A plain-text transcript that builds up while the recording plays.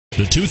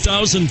The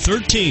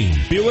 2013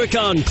 Buick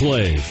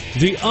Enclave.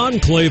 The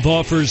Enclave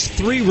offers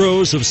 3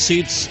 rows of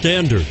seats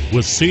standard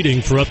with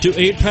seating for up to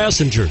 8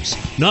 passengers.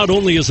 Not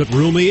only is it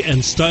roomy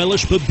and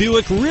stylish, but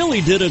Buick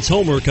really did its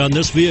homework on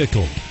this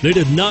vehicle. They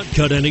did not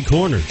cut any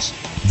corners.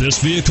 This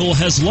vehicle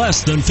has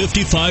less than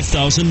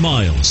 55,000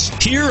 miles.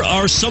 Here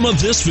are some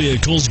of this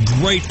vehicle's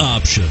great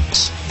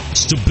options: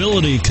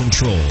 stability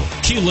control,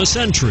 keyless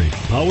entry,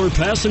 power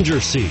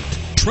passenger seat,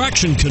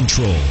 traction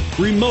control,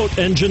 remote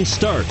engine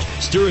start,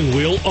 steering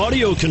wheel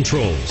audio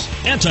controls,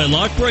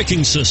 anti-lock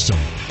braking system,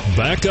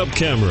 backup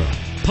camera,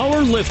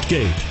 power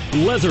liftgate,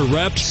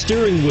 leather-wrapped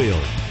steering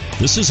wheel.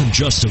 This isn't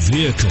just a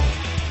vehicle,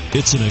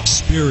 it's an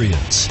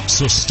experience.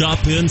 So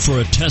stop in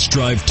for a test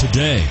drive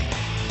today.